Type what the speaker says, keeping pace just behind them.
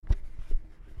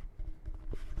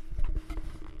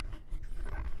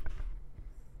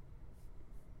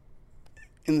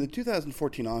In the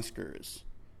 2014 Oscars,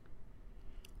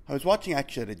 I was watching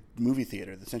actually at a movie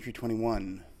theater, the Century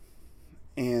 21,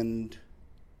 and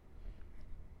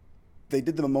they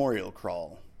did the memorial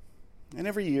crawl. And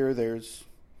every year there's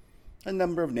a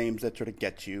number of names that sort of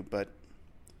get you, but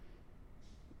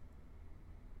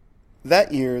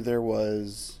that year there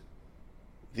was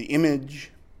the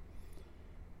image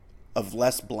of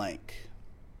Les Blank.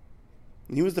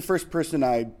 And he was the first person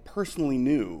I personally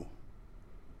knew,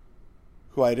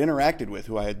 who I had interacted with,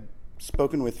 who I had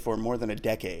spoken with for more than a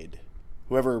decade,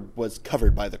 whoever was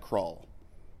covered by the crawl.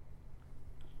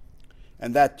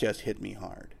 And that just hit me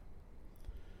hard.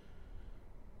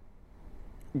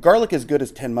 Garlic as Good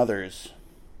as 10 Mothers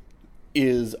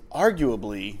is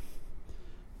arguably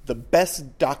the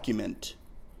best document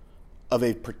of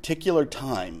a particular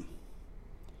time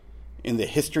in the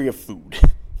history of food.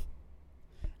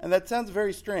 And that sounds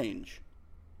very strange,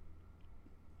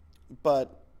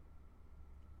 but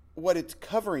what it's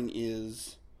covering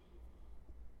is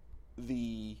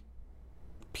the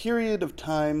period of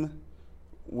time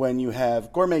when you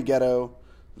have Gourmet Ghetto,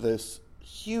 this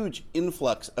huge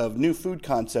influx of new food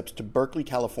concepts to Berkeley,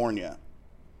 California.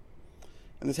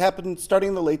 And this happened starting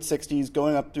in the late 60s,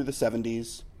 going up through the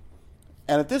 70s.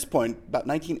 And at this point, about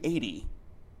 1980,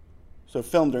 so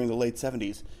filmed during the late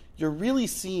 70s, you're really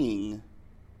seeing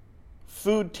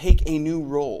food take a new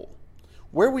role.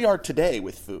 Where we are today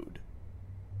with food,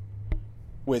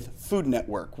 with Food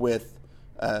Network, with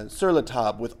Sur La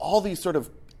Table, with all these sort of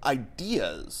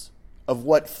ideas of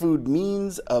what food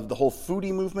means, of the whole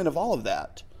foodie movement, of all of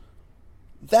that,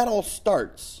 that all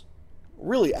starts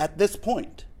really at this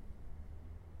point.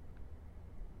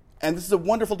 And this is a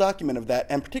wonderful document of that,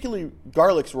 and particularly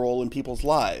garlic's role in people's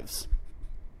lives.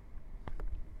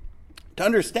 To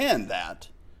understand that,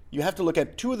 you have to look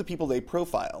at two of the people they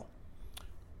profile.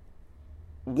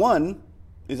 One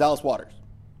is Alice Waters,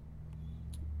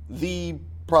 the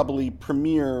probably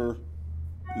premier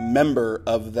member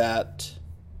of that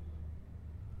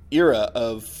era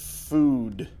of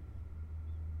food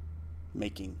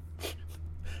making.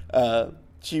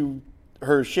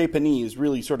 Her Chez Panisse is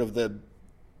really sort of the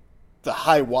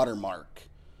high watermark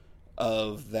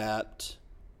of that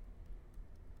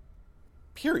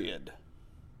period.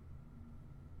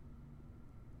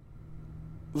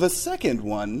 The second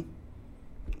one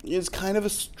is kind of a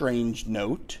strange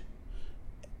note.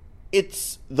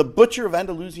 It's the butcher of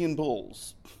Andalusian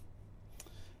bulls.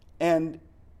 And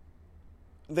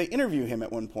they interview him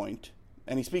at one point,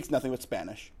 and he speaks nothing but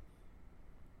Spanish.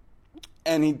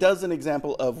 And he does an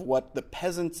example of what the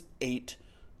peasants ate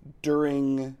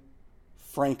during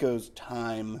Franco's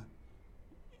time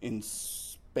in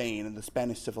Spain in the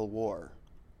Spanish Civil War.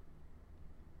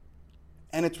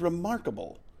 And it's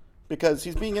remarkable, because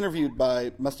he's being interviewed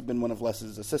by, must have been one of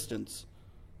Les's assistants.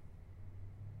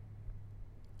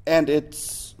 And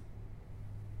it's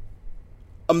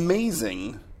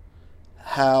amazing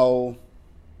how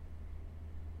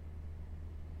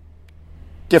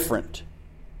different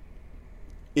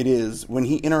it is when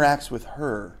he interacts with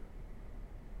her,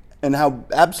 and how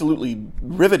absolutely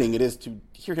riveting it is to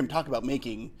hear him talk about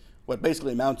making what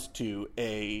basically amounts to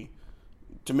a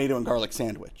tomato and garlic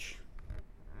sandwich.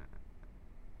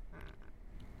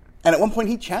 And at one point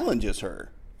he challenges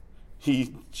her.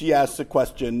 She asks a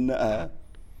question,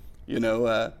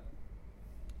 you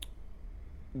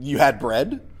had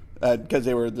bread? Because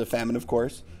they were the famine, of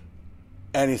course.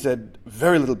 And he said,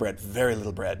 very little bread, very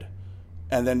little bread.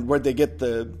 And then where'd they get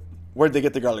the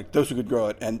garlic? Those who could grow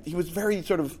it. And he was very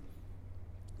sort of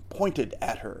pointed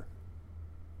at her.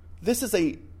 This is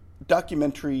a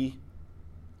documentary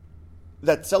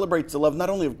that celebrates the love not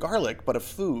only of garlic, but of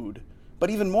food. But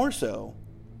even more so,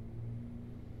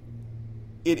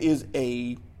 it is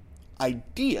a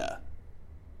idea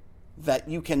that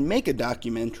you can make a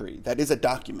documentary that is a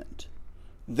document.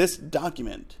 This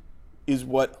document is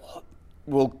what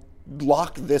will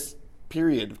lock this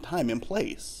period of time in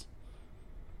place.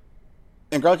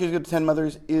 And Garlic as Good as 10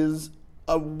 Mothers is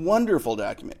a wonderful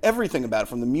document. Everything about it,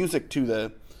 from the music to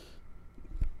the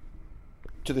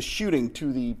shooting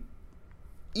to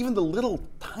even the little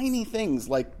tiny things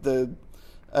like the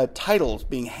titles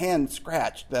being hand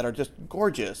scratched that are just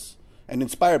gorgeous and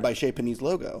inspired by Chez Panisse's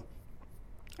logo,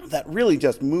 that really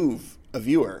just move a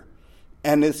viewer,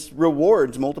 and this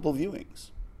rewards multiple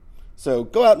viewings. So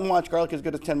go out and watch Garlic as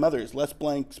Good as 10 Mothers. Les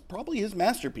Blank's probably his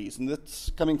masterpiece, and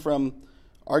that's coming from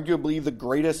arguably the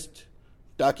greatest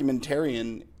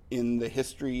documentarian in the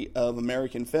history of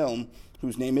American film,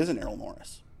 whose name isn't Errol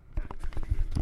Morris.